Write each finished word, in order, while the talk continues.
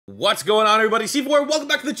What's going on, everybody? C4, welcome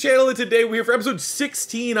back to the channel, and today we're here for episode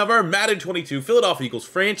 16 of our Madden 22 Philadelphia Eagles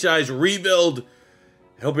franchise rebuild.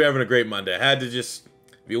 I hope you're having a great Monday. I had to just,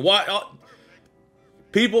 if you watch,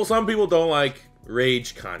 some people don't like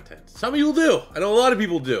rage content. Some people do. I know a lot of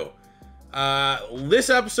people do.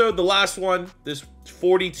 This episode, the last one, this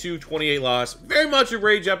 42-28 loss, very much a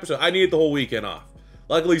rage episode. I needed the whole weekend off.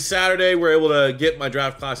 Luckily, Saturday, we're able to get my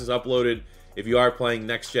draft classes uploaded. If you are playing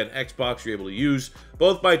next-gen Xbox, you're able to use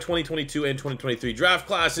both my 2022 and 2023 draft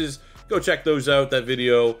classes. Go check those out. That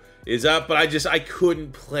video is up. But I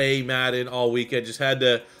couldn't play Madden all weekend. Just had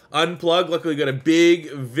to unplug. Luckily, got a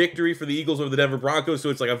big victory for the Eagles over the Denver Broncos. So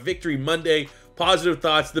it's like a victory Monday. Positive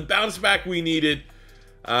thoughts. The bounce back we needed.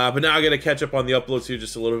 But now I got to catch up on the uploads here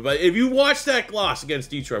just a little bit. But if you watched that loss against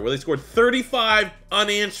Detroit, where they scored 35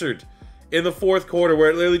 unanswered in the fourth quarter, where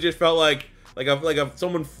it literally just felt like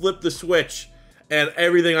someone flipped the switch and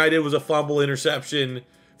everything I did was a fumble interception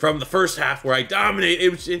from the first half where I dominate.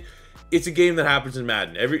 It's a game that happens in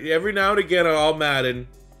Madden. Every now and again on all Madden,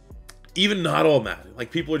 even not all Madden.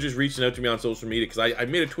 Like, people are just reaching out to me on social media because I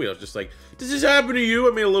made a tweet. I was just like, does this happen to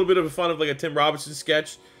you? I made a little bit of fun of like a Tim Robinson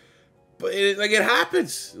sketch. But it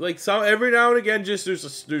happens. Like, every now and again, just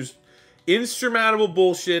there's insurmountable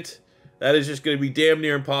bullshit that is just going to be damn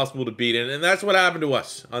near impossible to beat. And that's what happened to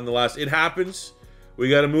us on the last. It happens. We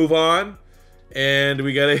got to move on. And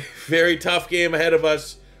we got a very tough game ahead of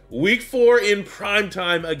us. Week 4 in prime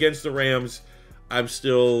time against the Rams. I'm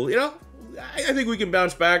still, I think we can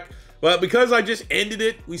bounce back. But because I just ended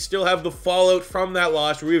it, we still have the fallout from that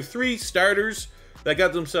loss. We have 3 starters that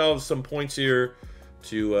got themselves some points here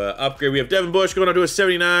to upgrade. We have Devin Bush going up to a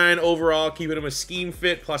 79 overall, keeping him a scheme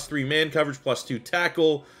fit, +3 man coverage, +2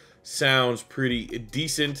 tackle. Sounds pretty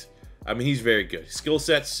decent. I mean, he's very good. Skill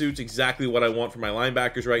set suits exactly what I want for my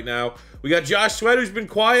linebackers right now. We got Josh Sweat, who's been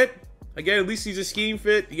quiet. Again, at least he's a scheme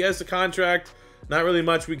fit. He has the contract. Not really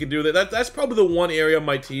much we can do there. That's probably the one area of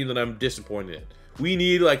my team that I'm disappointed in. We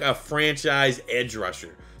need like a franchise edge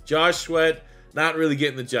rusher. Josh Sweat, not really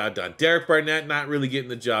getting the job done. Derek Barnett, not really getting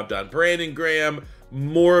the job done. Brandon Graham,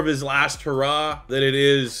 more of his last hurrah than it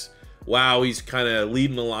is, wow, he's kind of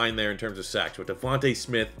leading the line there in terms of sacks. But Devontae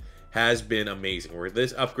Smith has been amazing. We're at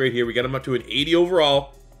this upgrade here. We got him up to an 80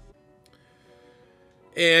 overall.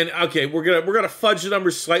 And okay, we're gonna fudge the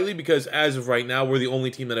numbers slightly because as of right now, we're the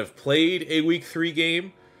only team that have played a week 3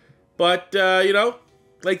 game. But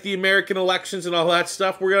like the American elections and all that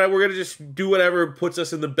stuff, we're gonna just do whatever puts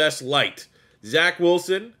us in the best light. Zach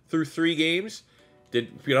Wilson through 3 games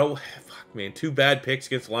did, fuck man, 2 bad picks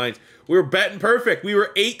against the Lions. We were betting perfect. We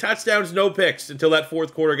were 8 touchdowns, no picks until that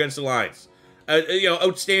 4th quarter against the Lions.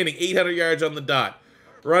 Outstanding, 800 yards on the dot.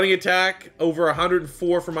 Running attack, over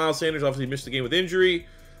 104 for Miles Sanders. Obviously missed the game with injury,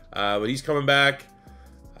 but he's coming back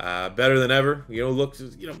better than ever.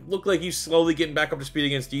 Look like he's slowly getting back up to speed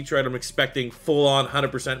against Detroit. I'm expecting full-on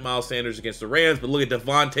 100% Miles Sanders against the Rams, but look at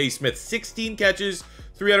Devontae Smith, 16 catches,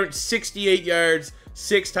 368 yards,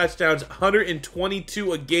 6 touchdowns,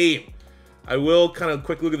 122 a game. I will kind of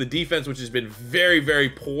quick look at the defense, which has been very, very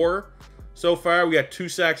poor so far. We got 2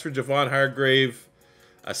 sacks for Javon Hargrave,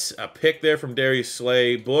 a pick there from Darius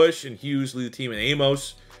Slay. Bush and Hughes lead the team, and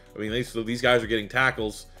Amos. I mean, these guys are getting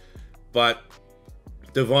tackles. But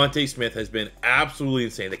Devontae Smith has been absolutely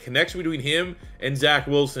insane. The connection between him and Zach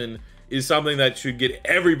Wilson is something that should get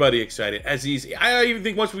everybody excited. I even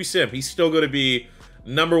think once we sim, he's still going to be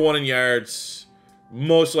 #1 in yards,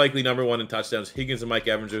 most likely #1 in touchdowns. Higgins and Mike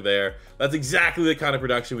Evans are there. That's exactly the kind of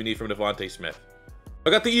production we need from Devontae Smith. I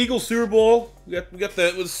got the Eagles Super Bowl. We got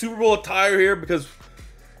the Super Bowl attire here because,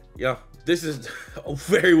 this is a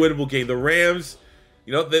very winnable game. The Rams,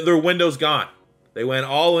 their window's gone. They went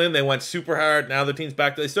all in. They went super hard. Now the team's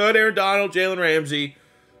back. They still had Aaron Donald, Jalen Ramsey,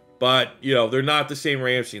 but they're not the same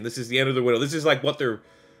Rams team. This is the end of the window. This is like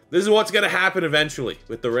this is what's gonna happen eventually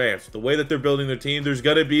with the Rams. The way that they're building their team, there's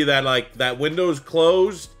gonna be that window's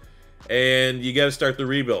closed, and you got to start the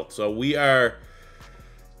rebuild. So we are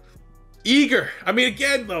eager. I mean,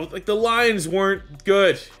 again, though, like the Lions weren't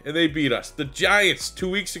good and they beat us. The Giants 2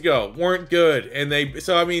 weeks ago weren't good and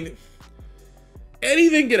I mean,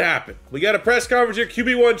 anything could happen. We got a press conference here,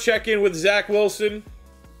 QB1 check-in with Zach Wilson.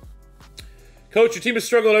 Coach, your team has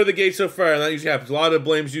struggled out of the gate so far, and that usually happens. A lot of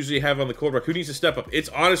blames usually have on the quarterback. Who needs to step up? It's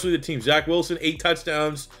honestly the team. Zach Wilson, 8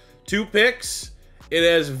 touchdowns, 2 picks. It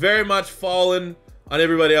has very much fallen on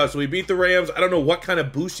everybody else. So we beat the Rams. I don't know what kind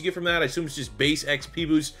of boost you get from that. I assume it's just base XP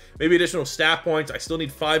boost, maybe additional stat points. I still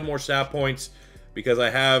need 5 more stat points because I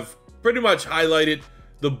have pretty much highlighted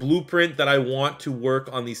the blueprint that I want to work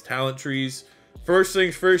on these talent trees. First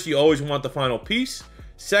things first, you always want the final piece.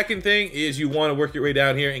 Second thing is you want to work your way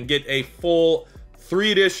down here and get a full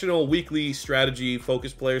 3 additional weekly strategy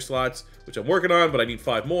focus player slots, which I'm working on, but I need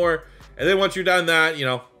 5 more. And then once you're done that, you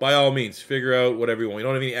know, by all means, figure out whatever you want. We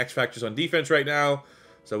don't have any X factors on defense right now,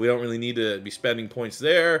 so we don't really need to be spending points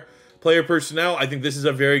there. Player personnel, I think this is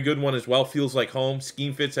a very good one as well. Feels like home.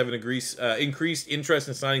 Scheme fits have an increased interest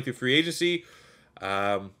in signing through free agency.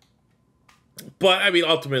 But, I mean,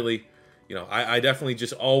 ultimately, you know, I definitely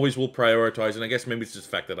just always will prioritize, and I guess maybe it's just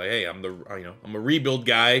the fact that, hey, I'm a rebuild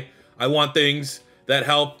guy. I want things that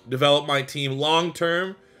help develop my team long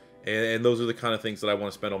term, and those are the kind of things that I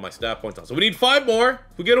want to spend all my stat points on. So we need 5 more.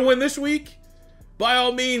 If we get a win this week, by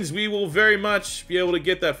all means, we will very much be able to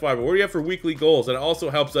get that 5 more. What do you have for weekly goals? That also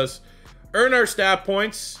helps us earn our stat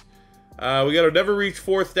points. We got to never reach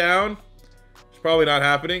 4th down. It's probably not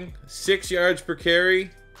happening. 6 yards per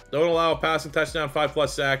carry. Don't allow a passing touchdown, 5+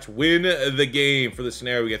 sacks. Win the game for the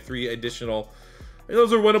scenario. We get 3 additional. And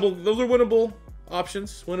those are winnable. Those are winnable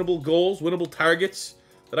options, winnable goals, winnable targets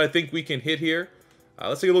that I think we can hit here.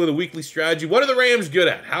 Let's take a look at the weekly strategy. What are the Rams good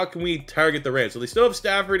at? How can we target the Rams? So they still have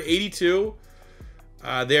Stafford, 82.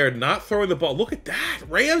 They're not throwing the ball. Look at that.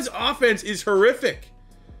 Rams offense is horrific.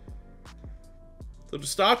 So to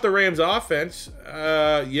stop the Rams offense,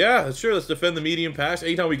 yeah, sure, let's defend the medium pass.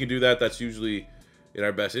 Anytime we can do that, that's usually in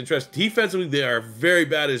our best interest. Defensively, they are very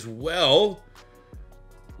bad as well.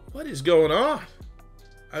 What is going on?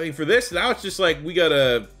 I mean, for this, now it's just like we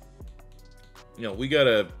gotta, you know, we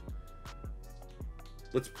gotta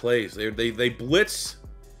blitz plays. They blitz.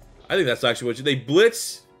 I think that's actually what they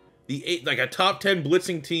blitz the like a top 10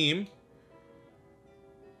 blitzing team.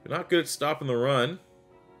 They're not good at stopping the run.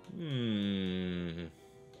 I'm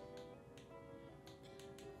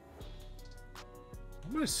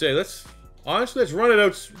gonna say honestly let's run it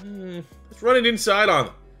out. Let's run it inside on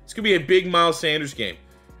them. This could be a big Miles Sanders game.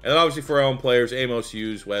 And then obviously for our own players, Amos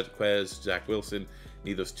Hughes, Quez, Zach Wilson,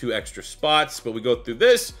 need those 2 extra spots. But we go through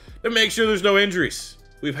this to make sure there's no injuries.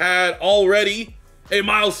 We've had already a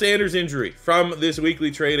Miles Sanders injury from this weekly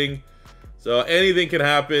trading. So anything can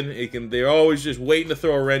happen. They're always just waiting to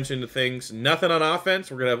throw a wrench into things. Nothing on offense.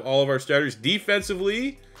 We're going to have all of our starters.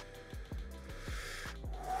 Defensively,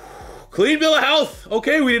 clean bill of health.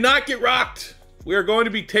 Okay, we did not get rocked. We are going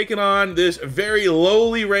to be taking on this very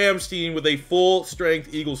lowly Rams team with a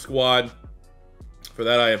full-strength Eagles squad. For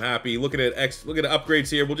that, I am happy. Looking at upgrades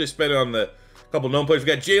here. We'll just spend it on the couple known players. We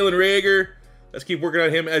got Jalen Reagor. Let's keep working on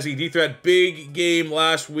him as a deep threat. Big game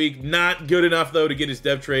last week. Not good enough, though, to get his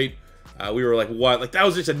dev trait. We were like, what? Like, that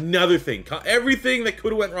was just another thing. Everything that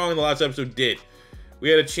could have went wrong in the last episode did. We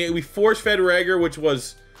had a chance. We force-fed Reagor, which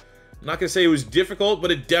was... I'm not going to say it was difficult, but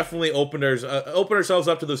it definitely opened ourselves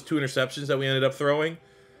up to those 2 interceptions that we ended up throwing.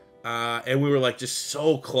 And we were like just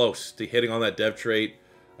so close to hitting on that dev trait.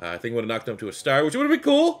 I think we would have knocked him to a star, which would have been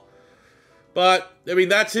cool. But, I mean,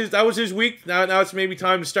 that was his week. Now it's maybe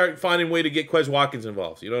time to start finding a way to get Quez Watkins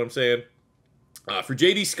involved. You know what I'm saying? For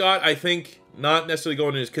J.D. Scott, I think not necessarily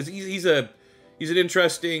going in because he's an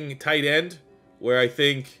interesting tight end where I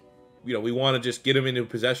think, you know, we want to just get him into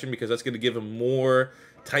possession because that's going to give him more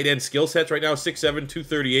tight end skill sets. Right now, 6'7",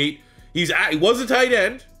 238. He was a tight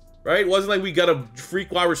end, right? It wasn't like we got a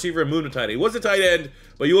freak wide receiver and moon a tight end. He was a tight end,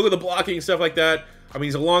 but you look at the blocking and stuff like that. I mean,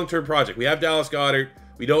 he's a long-term project. We have Dallas Goedert.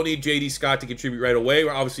 We don't need J.D. Scott to contribute right away.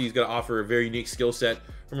 Obviously, he's going to offer a very unique skill set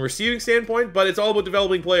from a receiving standpoint, but it's all about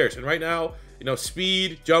developing players. And right now, you know,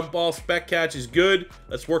 speed, jump ball, spec catch is good.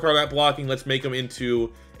 Let's work on that blocking. Let's make him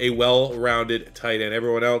into a well-rounded tight end.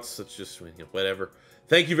 Everyone else, it's just, you know, whatever.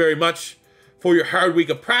 Thank you very much for your hard week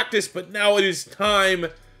of practice, but now it is time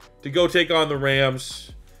to go take on the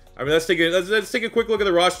Rams. I mean, let's take a quick look at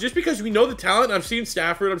the roster, just because we know the talent. I've seen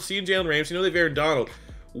Stafford, I've seen Jalen Ramsey, I know they've Aaron Donald.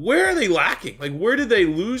 Where are they lacking? Like, where did they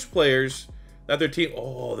lose players that their team...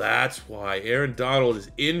 Oh, that's why. Aaron Donald is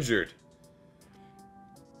injured.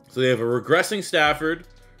 So they have a regressing Stafford.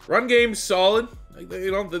 Run game's solid. Like,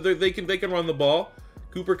 you know, they can run the ball.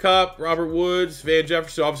 Cooper Kupp, Robert Woods, Van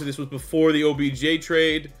Jefferson. Obviously, this was before the OBJ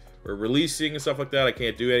trade or releasing and stuff like that. I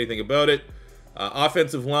can't do anything about it.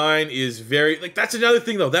 Offensive line is very... Like, that's another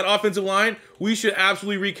thing, though. That offensive line, we should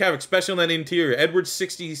absolutely wreak havoc, especially on that interior. Edwards,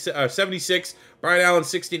 76. Brian Allen,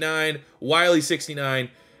 69. Wiley, 69.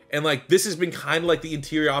 And, like, this has been kind of like the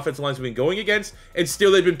interior offensive lines we've been going against, and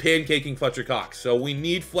still they've been pancaking Fletcher Cox. So we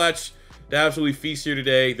need Fletch to absolutely feast here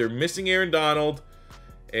today. They're missing Aaron Donald,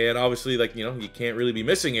 and obviously, like, you know, you can't really be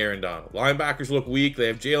missing Aaron Donald. Linebackers look weak. They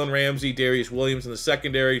have Jalen Ramsey, Darius Williams in the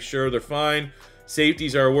secondary. Sure, they're fine.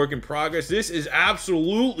 Safeties are a work in progress. This is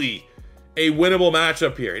absolutely a winnable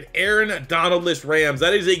matchup here. An Aaron Donald-less Rams.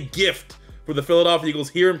 That is a gift for the Philadelphia Eagles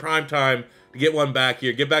here in prime time to get one back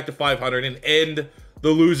here, get back to 500, and end the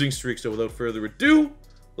losing streak. So without further ado,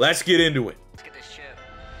 let's get into it. Let's get this show.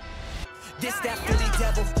 This that Philly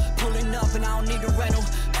devil, pulling up and I don't need a rental.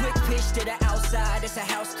 Quick pitch to the outside, it's a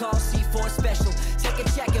house call C4 special. Take a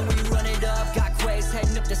check and we run it up. Got Quez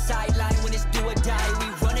heading up the sideline when it's do or die. We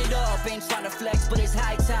run it up, ain't trying to flex, but it's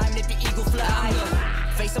high time that the eagle fly.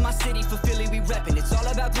 Face of my city for Philly, we reppin'. It's all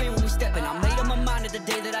about green when we steppin'. I made up my mind at the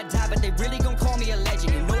day that I die, but they really gon' call me a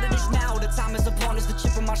legend. You know that it's now, the time is upon us. The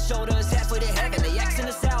chip on my shoulder is half of the heck. And they Xing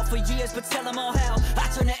us out for years, but tell them all hell. I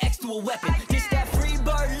turn the X to a weapon. This that free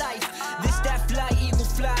bird life, this that fly, eagle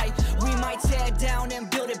fly. We might tear down and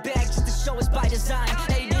build it back just to show us by design.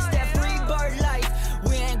 Hey, this that free bird life,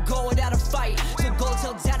 we ain't go without a fight. So go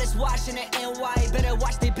tell dad it's watching the NY, better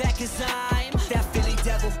watch they back cause I'm that Philly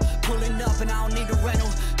devil, pulling up and I don't need a rental.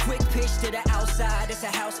 Quick pitch to the outside, it's a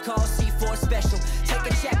house call C4 special. Take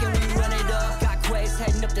a check and we run it up. Got Quez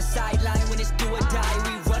heading up the sideline when it's do or die.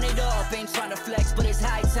 We run it up, ain't trying to flex, but it's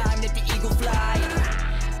high time that the eagle fly.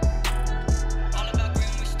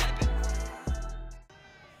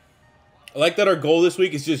 I like that our goal this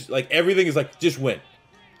week is just, like, everything is like, just win.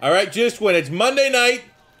 All right, just win. It's Monday night.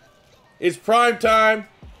 It's prime time.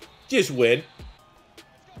 Just win.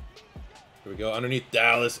 Here we go. Underneath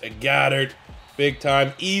Dallas and Goddard. Big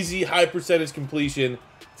time. Easy, high percentage completion.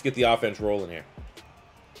 Let's get the offense rolling here.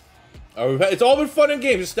 It's all been fun and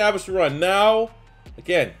games. Establish the run. Now,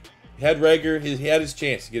 again, he had Rager. He had his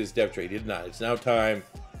chance to get his depth trade. He did not. It's now time.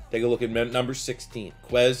 Take a look at number 16.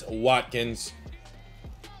 Quez Watkins.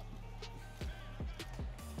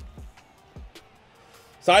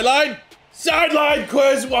 Sideline! Sideline!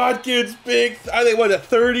 Quez Watkins! Big, I think, what,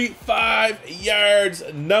 35 yards.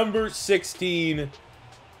 Number 16.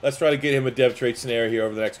 Let's try to get him a depth trade scenario here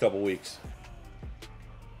over the next couple weeks.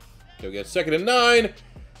 So we got 2nd and 9.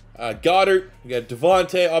 Goddard. We got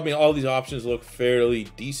Devontae. I mean, all these options look fairly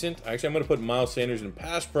decent. Actually, I'm going to put Miles Sanders in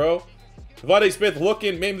pass pro. Devontae Smith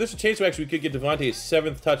looking. Maybe there's a chance we could get Devontae his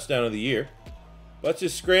 7th touchdown of the year. Let's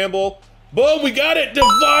just scramble. Boom! We got it!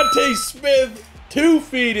 Devontae Smith! 2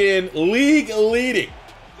 feet in, league leading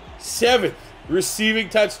 7th receiving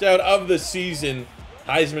touchdown of the season.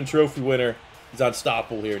 Heisman Trophy winner. He's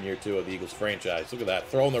unstoppable here in year 2 of the Eagles franchise. Look at that,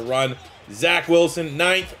 throwing the run. Zach Wilson,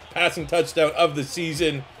 9th passing touchdown of the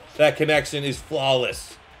season. That connection is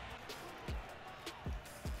flawless.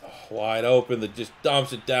 Oh, wide open, that just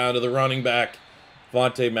dumps it down to the running back.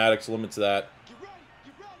 Vontae Maddox limits that.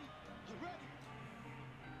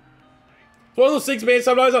 It's one of those things, man,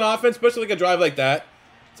 sometimes on offense, especially like a drive like that,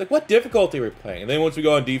 it's like, what difficulty are we playing? And then once we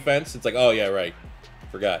go on defense, it's like, oh, yeah, right.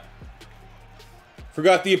 Forgot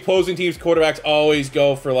the opposing team's quarterbacks always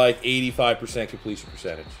go for like 85% completion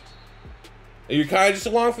percentage. And you're kind of just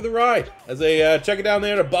along for the ride. As they check it down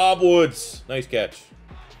there to Bob Woods. Nice catch.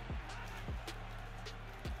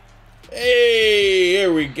 Hey,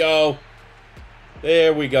 here we go.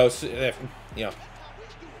 There we go. Yeah.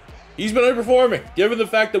 He's been underperforming, given the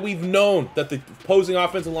fact that we've known that the opposing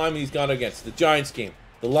offensive lineman he's gone against, the Giants game,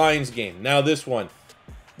 the Lions game, now this one.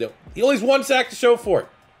 He only has 1 sack to show for it.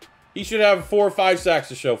 He should have 4 or 5 sacks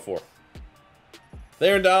to show for it.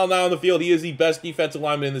 There and down now on the field, he is the best defensive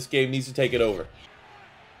lineman in this game, needs to take it over.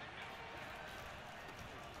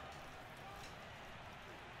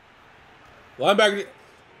 Linebacker.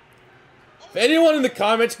 If anyone in the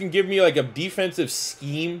comments can give me like a defensive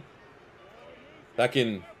scheme that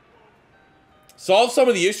can solve some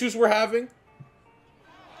of the issues we're having,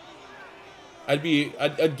 I'd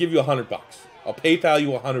give you $100. I'll PayPal you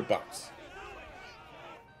 $100.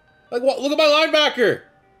 Like, what? Look at my linebacker.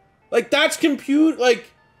 Like, that's compute. Like,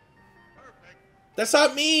 that's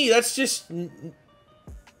not me. That's just.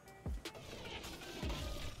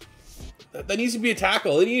 That needs to be a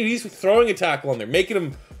tackle. He needs to be throwing a tackle on there, making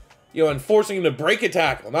him, you know, and forcing him to break a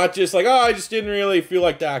tackle. Not just like, oh, I just didn't really feel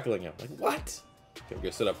like tackling him. Like, what? Okay, we're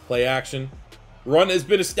going to set up play action. Run has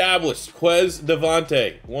been established. Quez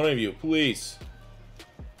Devontae. One of you, please.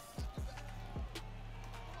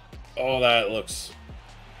 Oh, that looks...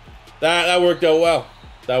 That worked out well.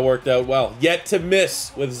 That worked out well. Yet to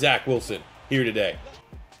miss with Zach Wilson here today.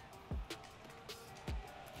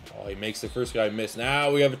 Oh, he makes the first guy miss. Now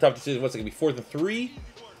we have a tough decision. What's it going to be? 4th and 3?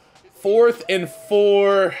 4th and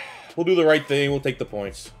 4. We'll do the right thing. We'll take the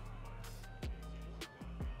points.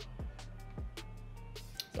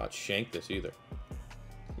 Not shank this either.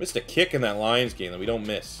 Missed a kick in that Lions game that we don't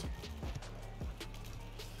miss.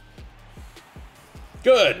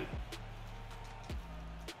 Good.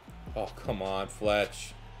 Oh, come on,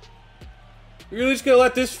 Fletch. You're really just going to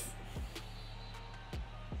let this...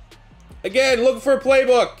 Again, looking for a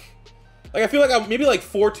playbook. Like, I feel like I'm maybe like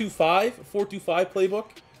 4-2-5. 4-2-5 playbook.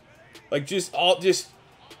 Like, just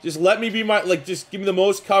let me be my... Like, just give me the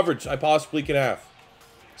most coverage I possibly can have.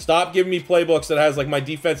 Stop giving me playbooks that has like my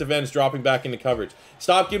defensive ends dropping back into coverage.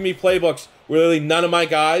 Stop giving me playbooks where literally none of my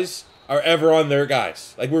guys are ever on their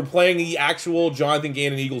guys. Like we're playing the actual Jonathan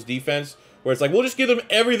Gannon Eagles defense where it's like we'll just give them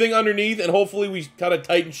everything underneath and hopefully we kind of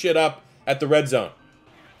tighten shit up at the red zone.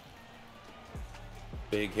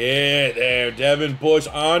 Big hit there. Devin Bush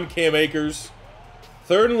on Cam Akers.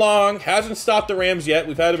 3rd and long. Hasn't stopped the Rams yet.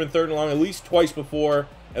 We've had him in 3rd and long at least twice before.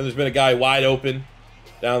 And there's been a guy wide open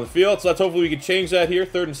down the field. So let's hopefully we can change that here.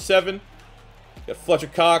 3rd and 7. Got Fletcher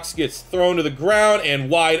Cox gets thrown to the ground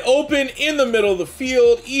and wide open in the middle of the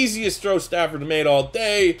field. Easiest throw Stafford made all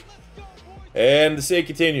day. And the save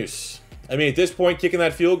continues. I mean, at this point, kicking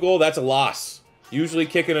that field goal, that's a loss. Usually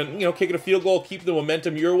kicking a field goal, keep the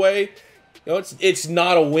momentum your way. You know, it's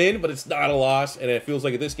not a win, but it's not a loss. And it feels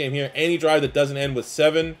like at this game here, any drive that doesn't end with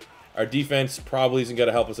 7, our defense probably isn't going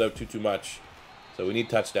to help us out too much. So we need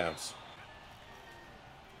touchdowns.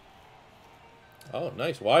 Oh,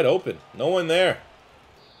 nice. Wide open. No one there.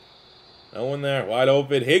 No one there. Wide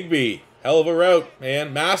open. Higbee. Hell of a route,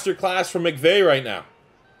 man. Masterclass from McVay right now.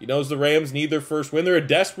 He knows the Rams need their first win. They're a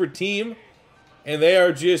desperate team, and they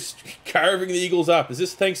are just carving the Eagles up. Is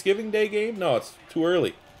this Thanksgiving Day game? No, it's too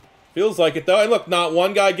early. Feels like it, though. And look, not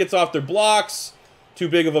one guy gets off their blocks. Too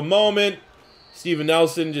big of a moment. Steven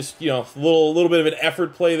Nelson just, a little bit of an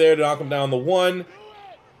effort play there to knock him down the 1.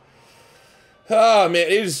 Oh, man,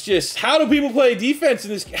 it is just, how do people play defense in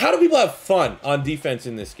this? How do people have fun on defense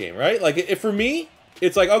in this game, right? Like, for me,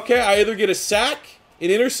 it's like, okay, I either get a sack, an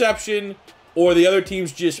interception, or the other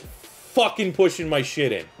team's just fucking pushing my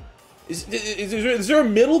shit in. Is there a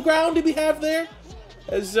middle ground to be have there?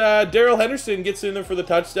 As Darrell Henderson gets in there for the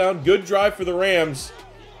touchdown. Good drive for the Rams.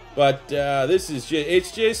 But this is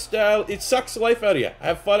just, it sucks the life out of you.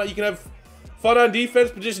 Have fun. You can have fun on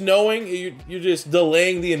defense, but just knowing you're just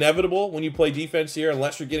delaying the inevitable when you play defense here,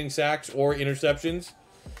 unless you're getting sacks or interceptions.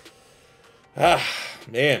 Ah,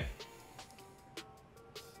 man.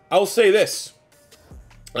 I will say this.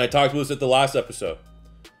 And I talked about this at the last episode.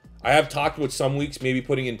 I have talked about some weeks maybe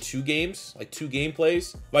putting in 2 games, like 2 game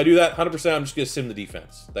plays. If I do that, 100%, I'm just going to sim the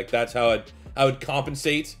defense. Like, that's how I would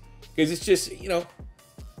compensate. Because it's just, a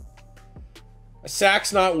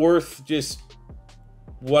sack's not worth just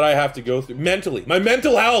what I have to go through. Mentally. My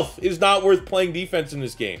mental health is not worth playing defense in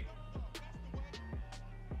this game.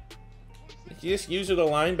 You just use it a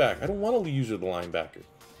linebacker. I don't want to use it a linebacker.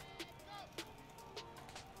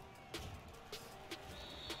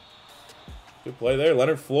 Good play there.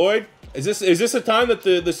 Leonard Floyd. Is this a time that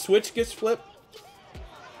the switch gets flipped?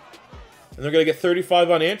 And they're going to get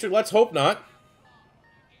 35 unanswered? Let's hope not.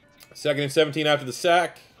 2nd and 17 after the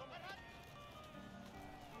sack.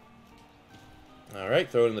 All right,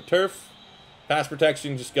 throw it in the turf. Pass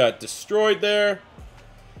protection just got destroyed there.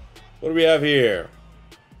 What do we have here?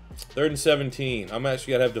 3rd and 17. I'm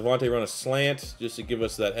actually going to have Devontae run a slant just to give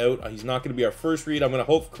us that out. He's not going to be our first read. I'm going to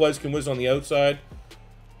hope Quez can whiz on the outside.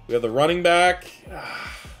 We have the running back.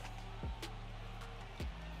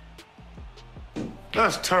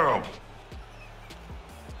 That's terrible.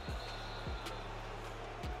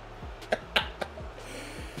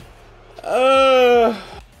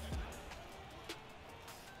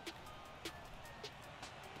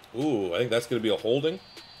 Ooh, I think that's going to be a holding.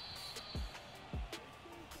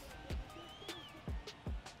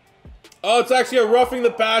 Oh, it's actually a roughing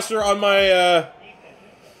the passer on my,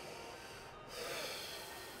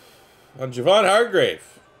 on Javon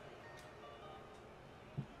Hargrave.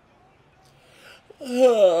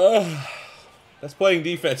 That's playing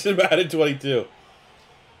defense in Madden 22.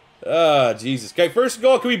 Ah, Jesus. Okay, first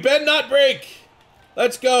goal. Can we bend, not break?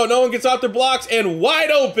 Let's go. No one gets off their blocks and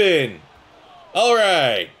wide open. All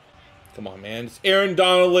right. Come on, man. It's Aaron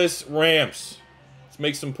Donald-less Rams. Let's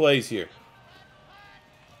make some plays here.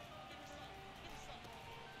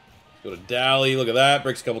 Go to Dally. Look at that.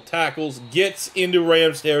 Breaks a couple tackles. Gets into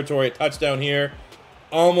Rams territory. A touchdown here.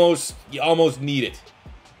 You almost need it.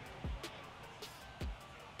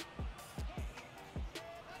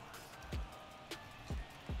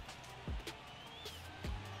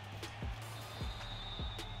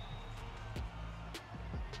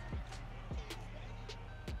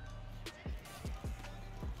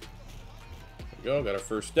 There we go. Got our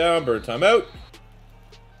first down. Bird timeout.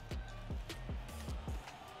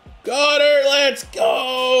 Goddard, let's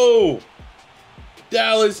go!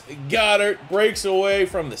 Dallas Goddard breaks away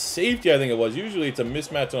from the safety, I think it was. Usually it's a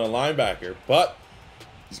mismatch on a linebacker, but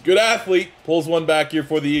he's a good athlete. Pulls one back here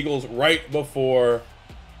for the Eagles right before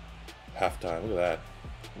halftime. Look at that.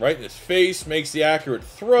 Right in his face, makes the accurate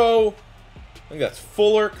throw. I think that's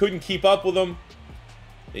Fuller. Couldn't keep up with him.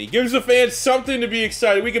 He gives the fans something to be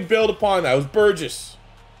excited. We can build upon that. It was Burgess.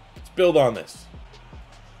 Let's build on this.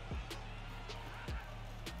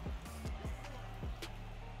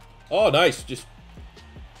 Oh, nice. Just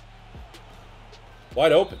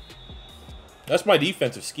wide open. That's my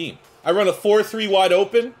defensive scheme. I run a 4-3 wide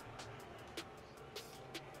open.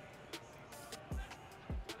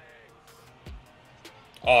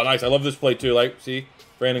 Oh, nice. I love this play, too. Like, see?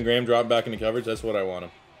 Brandon Graham drop back into coverage. That's what I want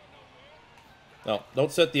him. No,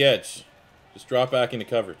 don't set the edge. Just drop back into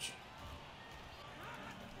coverage.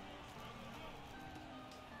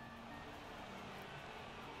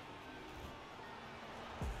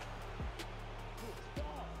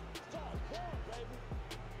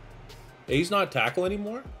 Hey, he's not tackle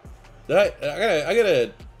anymore? I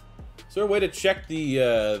gotta. Is there a way to check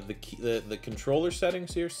the controller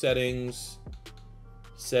settings here? Settings.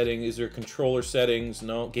 Is there controller settings?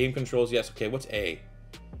 No. Game controls. Yes. Okay. What's A?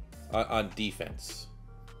 On defense.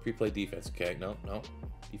 Pre-play defense. Okay. No.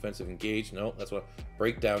 Defensive engage. No. That's what.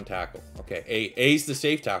 Breakdown tackle. Okay. A's the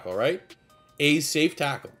safe tackle, right? A's safe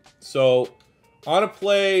tackle. So on a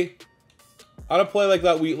play like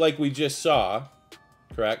that we just saw,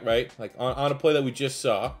 correct? Right? Like on a play that we just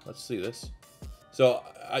saw. Let's see this. So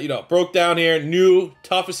broke down here. New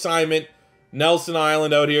tough assignment. Nelson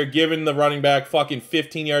Island out here, giving the running back fucking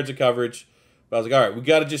 15 yards of coverage. But I was like, all right, we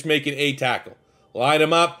got to just make an A tackle. Line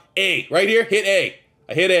him up. A. Right here, hit A.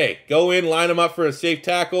 I hit A. Go in, line him up for a safe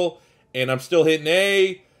tackle. And I'm still hitting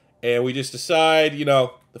A. And we just decide,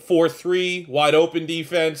 the 4-3 wide open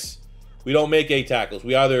defense. We don't make A tackles.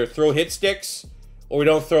 We either throw hit sticks or we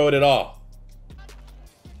don't throw it at all.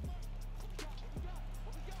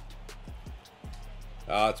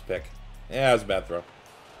 Oh, it's a pick. Yeah, that was a bad throw.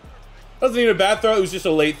 Wasn't even a bad throw. It was just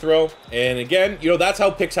a late throw. And again, that's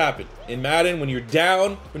how picks happen. In Madden, when you're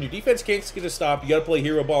down, when your defense can't get a stop, you got to play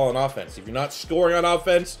hero ball on offense. If you're not scoring on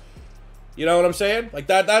offense, you know what I'm saying? Like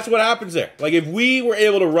that's what happens there. Like if we were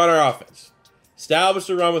able to run our offense, establish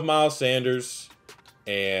a run with Miles Sanders,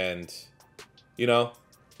 and, we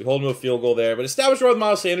hold him to a field goal there. But establish a run with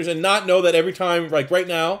Miles Sanders and not know that every time, like right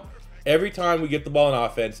now, every time we get the ball in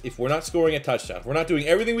offense, if we're not scoring a touchdown, if we're not doing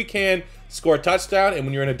everything we can, score a touchdown, and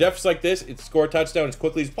when you're in a deficit like this, it's score a touchdown as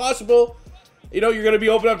quickly as possible, you're going to be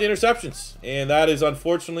open up to interceptions. And that is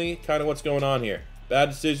unfortunately kind of what's going on here. Bad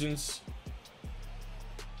decisions.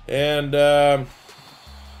 And, yeah,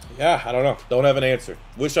 I don't know. Don't have an answer.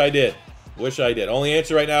 Wish I did. Only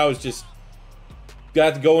answer right now is just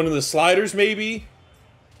got to go into the sliders maybe.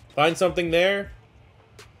 Find something there.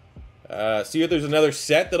 See if there's another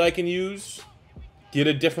set that I can use. Get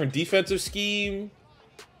a different defensive scheme.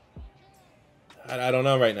 I don't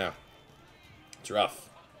know right now. It's rough.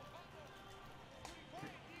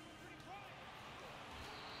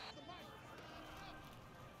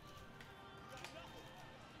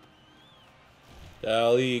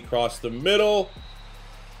 Dally across the middle.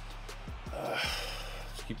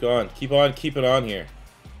 Just keep going. Keep on keeping on here.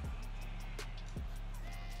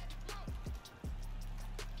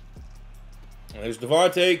 There's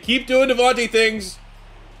Devontae. Keep doing Devontae things.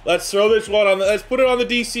 Let's throw this one on. Let's put it on the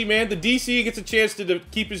DC, man. The DC gets a chance to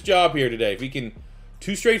keep his job here today. If he can,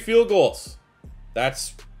 2 straight field goals.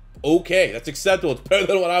 That's okay. That's acceptable. It's better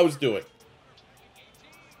than what I was doing.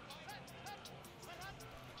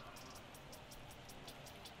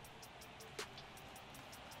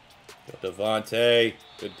 Devontae.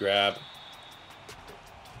 Good grab.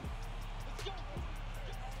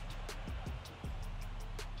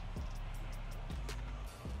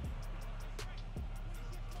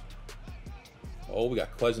 Oh, we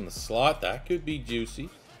got Quez in the slot. That could be juicy.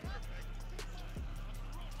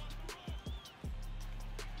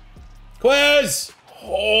 Quez!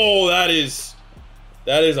 Oh, that is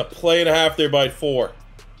a play and a half there by 4.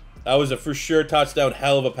 That was a for sure touchdown.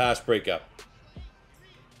 Hell of a pass breakup.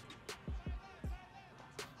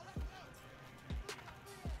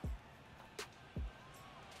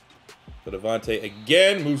 But Devontae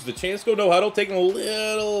again moves the chance. Go no huddle. Taking a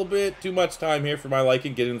little bit too much time here for my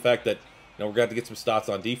liking, given the fact that we're going to have to get some stops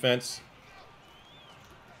on defense.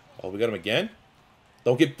 Oh, we got him again?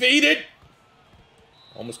 Don't get baited!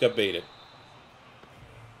 Almost got baited.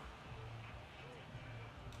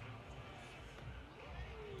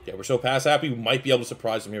 Yeah, we're so pass happy, we might be able to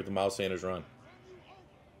surprise him here with the Miles Sanders run.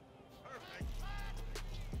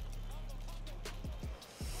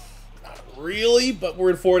 Not really, but we're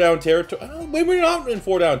in 4-down territory. Maybe we're not in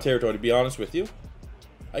 4-down territory, to be honest with you.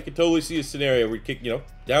 I could totally see a scenario where you kick,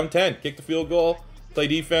 down 10, kick the field goal, play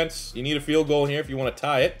defense. You need a field goal in here if you want to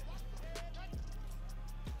tie it.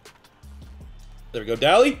 There we go,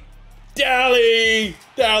 Dally.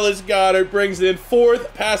 Dallas Goedert brings in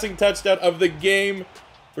 4th passing touchdown of the game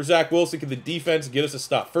for Zach Wilson. Can the defense get us a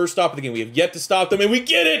stop? First stop of the game. We have yet to stop them, and we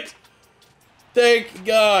get it! Thank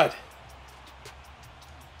God.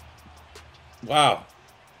 Wow.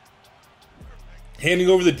 Handing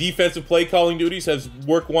over the defensive play calling duties has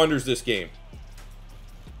worked wonders this game.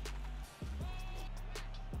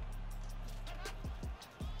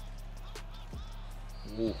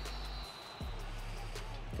 Ooh.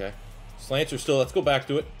 Okay. Slants are still, let's go back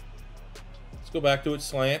to it. Let's go back to it.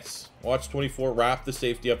 Slants. Watch 24. Wrap the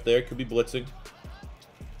safety up there. Could be blitzing.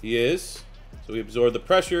 He is. So we absorb the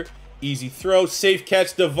pressure. Easy throw. Safe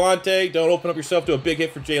catch, Devontae. Don't open up yourself to a big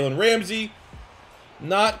hit for Jalen Ramsey.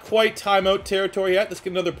 Not quite timeout territory yet. Let's get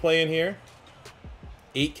another play in here.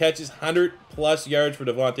 8 catches, 100+ yards for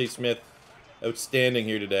Devontae Smith. Outstanding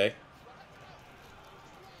here today.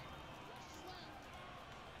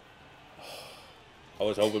 I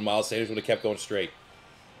was hoping Miles Sanders would have kept going straight.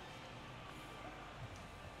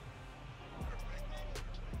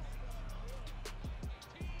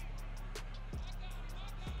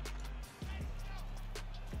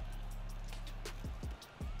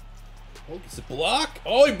 Oh, gets a block.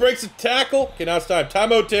 Oh, he breaks a tackle. Okay, now it's time.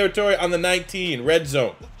 Timeout territory on the 19. Red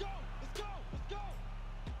zone.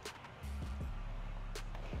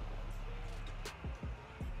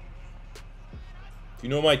 If you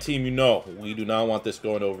know my team, you know we do not want this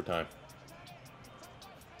going to overtime.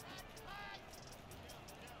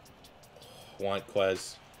 I want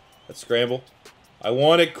Quez. Let's scramble. I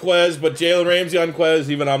wanted Quez, but Jalen Ramsey on Quez.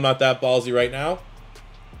 Even I'm not that ballsy right now.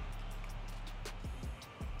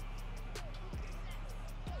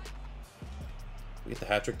 We get the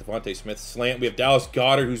hat trick, Devontae Smith slant. We have Dallas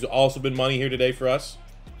Goedert, who's also been money here today for us.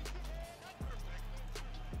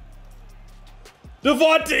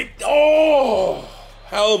 Devontae! Oh!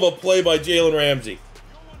 Hell of a play by Jalen Ramsey.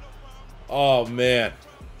 Oh, man.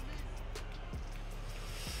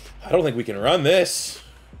 I don't think we can run this.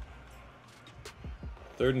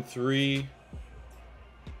 3rd and 3.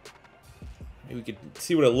 Maybe we could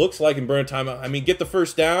see what it looks like and burn a timeout. I mean, get the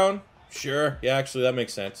first down. Sure. Yeah, actually, that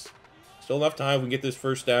makes sense. Still enough time. We can get this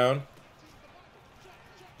first down.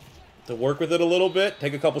 To work with it a little bit.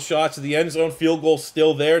 Take a couple shots at the end zone. Field goal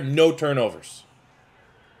still there. No turnovers.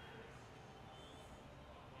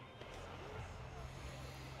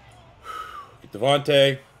 Get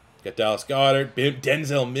Devontae. Got Dallas Goedert.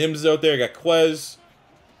 Denzel Mims out there. Got Quez.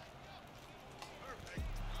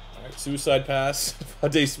 Alright, suicide pass.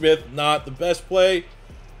 Devontae Smith, not the best play.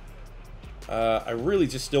 I really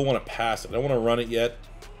just still want to pass it. I don't want to run it yet.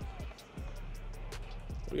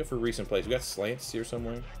 What do we got for recent plays? We got slants here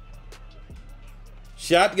somewhere.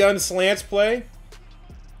 Shotgun slants play.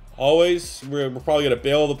 Always. We're probably going to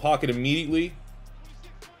bail the pocket immediately.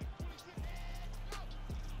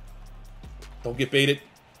 Don't get baited.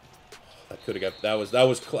 That could have got.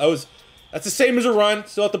 That's the same as a run.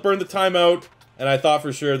 Still have to burn the timeout. And I thought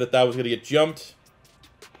for sure that was going to get jumped.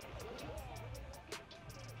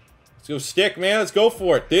 Let's go stick, man. Let's go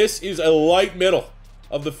for it. This is a light middle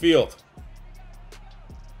of the field.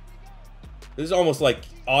 This is almost like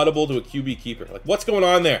audible to a QB keeper. Like, what's going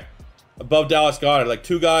on there? Above Dallas Goedert. Like,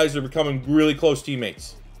 two guys are becoming really close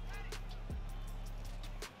teammates.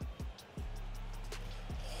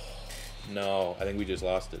 No, I think we just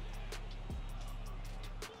lost it.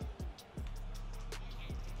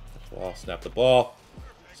 Well, snap the ball.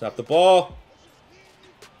 Snap the ball.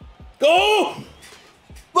 Go!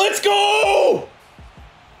 Let's go!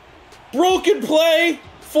 Broken play.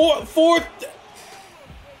 Fourth.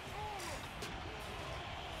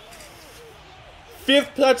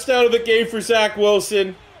 5th touchdown of the game for Zach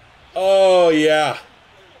Wilson. Oh, yeah.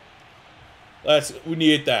 We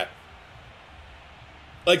needed that.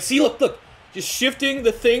 Like, see, look. Just shifting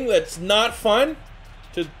the thing that's not fun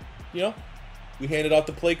to, you know, we handed out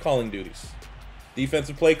the play calling duties.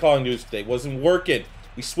 Defensive play calling duties today. Wasn't working.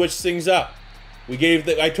 We switched things up.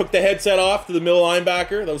 I took the headset off to the middle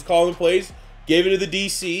linebacker that was calling plays, gave it to the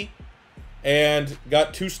DC, and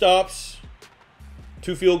got 2 stops,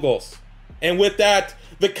 2 field goals. And with that,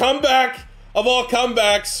 the comeback of all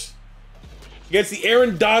comebacks against the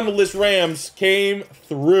Aaron Donald-less Rams came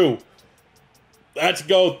through. Let's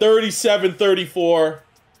go, 37-34.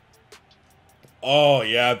 Oh,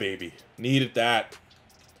 yeah, baby. Needed that.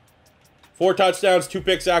 4 touchdowns, 2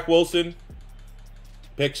 picks, Zach Wilson.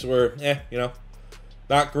 Picks were, you know,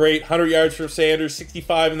 not great. 100 yards for Sanders,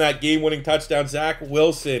 65 in that game-winning touchdown. Zach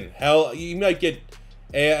Wilson, hell, you might get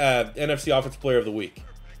NFC Offensive Player of the Week.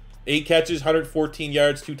 8 catches, 114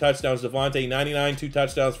 yards, 2 touchdowns. Devontae, 99, 2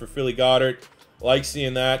 touchdowns for Philly Goddard. Like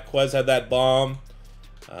seeing that. Quez had that bomb.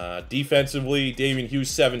 Defensively, Davian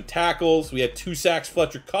Hughes, 7 tackles. We had 2 sacks,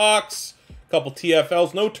 Fletcher Cox. A couple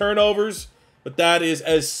TFLs, no turnovers. But that is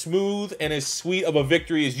as smooth and as sweet of a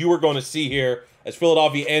victory as you are going to see here as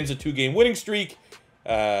Philadelphia ends a 2-game winning streak.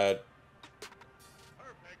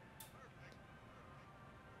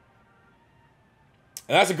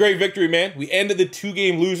 And that's a great victory, man. We ended the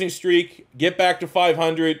 2-game losing streak, get back to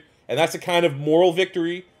 500, and that's a kind of moral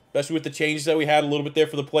victory, especially with the changes that we had a little bit there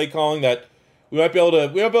for the play calling, that we might be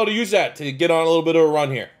able to use that to get on a little bit of a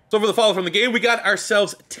run here. So for the follow from the game, we got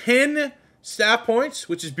ourselves 10 staff points,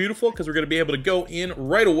 which is beautiful because we're going to be able to go in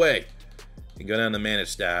right away and go down to manage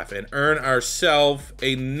staff and earn ourselves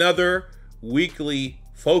another weekly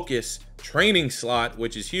focus training slot,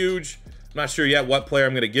 which is huge. I'm not sure yet what player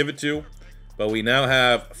I'm going to give it to, but we now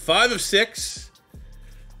have 5 of 6,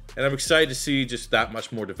 and I'm excited to see just that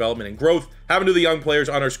much more development and growth having to the young players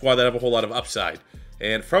on our squad that have a whole lot of upside.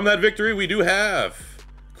 And from that victory, we do have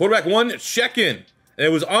quarterback 1 check-in, and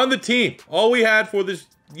it was on the team. All we had for this,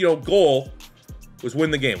 goal was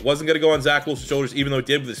win the game. Wasn't going to go on Zach Wilson's shoulders, even though it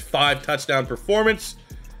did with his 5-touchdown performance.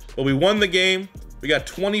 But we won the game. We got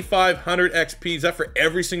 2,500 XP. Is that for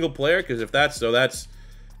every single player? Because if that's so, that's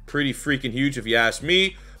pretty freaking huge if you ask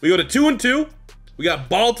me. We go to 2-2. We got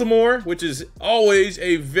Baltimore, which is always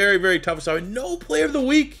a very, very tough assignment. No player of the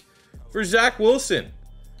week for Zach Wilson.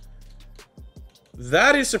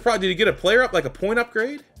 That is surprising. Did he get a player up, like a point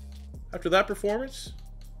upgrade after that performance?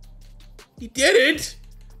 He didn't.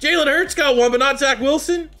 Jalen Hurts got one, but not Zach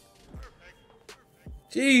Wilson.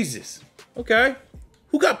 Jesus. Okay.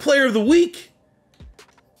 Who got player of the week?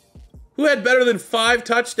 Who had better than 5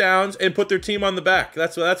 touchdowns and put their team on the back?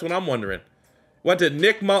 That's what I'm wondering. Went to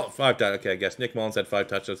Nick Mullins. 5 touchdowns. Okay, I guess Nick Mullins had 5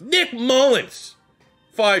 touchdowns. Nick Mullins!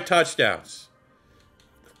 5 touchdowns.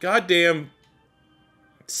 Goddamn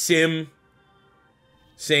Saints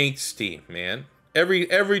team, man.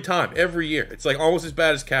 Every time, every year. It's like almost as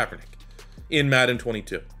bad as Kaepernick in Madden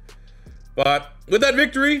 22. But with that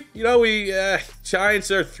victory, we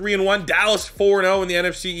Giants are 3-1, Dallas 4-0 in the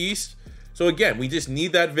NFC East. So again, we just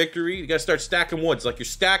need that victory. You got to start stacking wood. It's like you're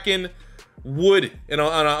stacking wood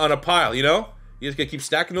on a pile, You just got to keep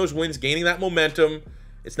stacking those wins, gaining that momentum.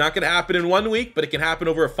 It's not going to happen in 1 week, but it can happen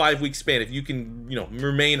over a 5-week span if you can,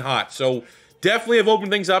 remain hot. So definitely have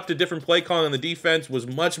opened things up to different play calling on the defense. Was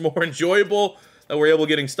much more enjoyable that we're able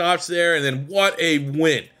getting stops there. And then what a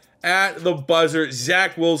win at the buzzer.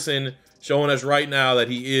 Zach Wilson showing us right now that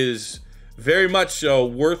he is very much so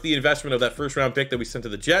worth the investment of that first-round pick that we sent to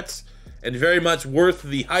the Jets, and very much worth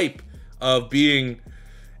the hype of being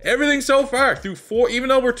everything so far through 4, even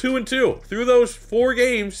though we're 2-2. Through those 4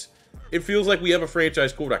 games, it feels like we have a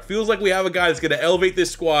franchise quarterback. Feels like we have a guy that's going to elevate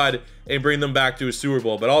this squad and bring them back to a Super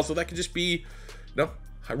Bowl. But also that could just be,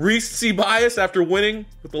 recency bias after winning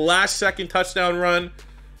with the last-second touchdown run.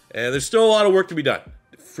 And there's still a lot of work to be done,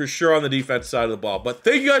 for sure, on the defense side of the ball. But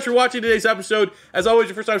thank you guys for watching today's episode. As always,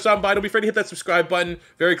 your first time stopping by, don't be afraid to hit that subscribe button.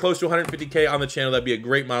 Very close to 150K on the channel. That'd be a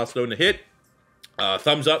great milestone to hit.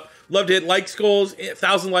 Thumbs up. Love to hit likes goals.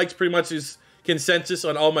 1,000 likes pretty much is consensus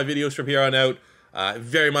on all my videos from here on out.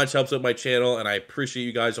 Very much helps out my channel, and I appreciate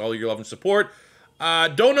you guys, all your love and support.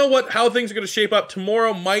 Don't know how things are going to shape up.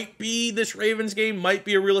 Tomorrow might be this Ravens game, might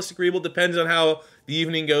be a realistic rebuild. Depends on how the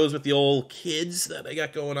evening goes with the old kids that I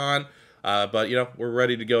got going on. But, we're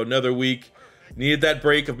ready to go another week. Needed that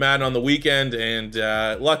break of Madden on the weekend, and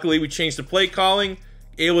luckily we changed the play calling.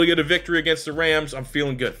 Able to get a victory against the Rams. I'm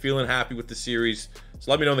feeling good, feeling happy with the series.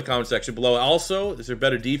 So let me know in the comment section below. Also, is there a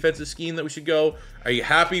better defensive scheme that we should go? Are you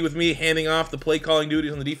happy with me handing off the play calling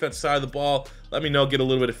duties on the defense side of the ball? Let me know, get a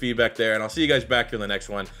little bit of feedback there, and I'll see you guys back here in the next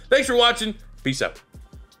one. Thanks for watching. Peace out.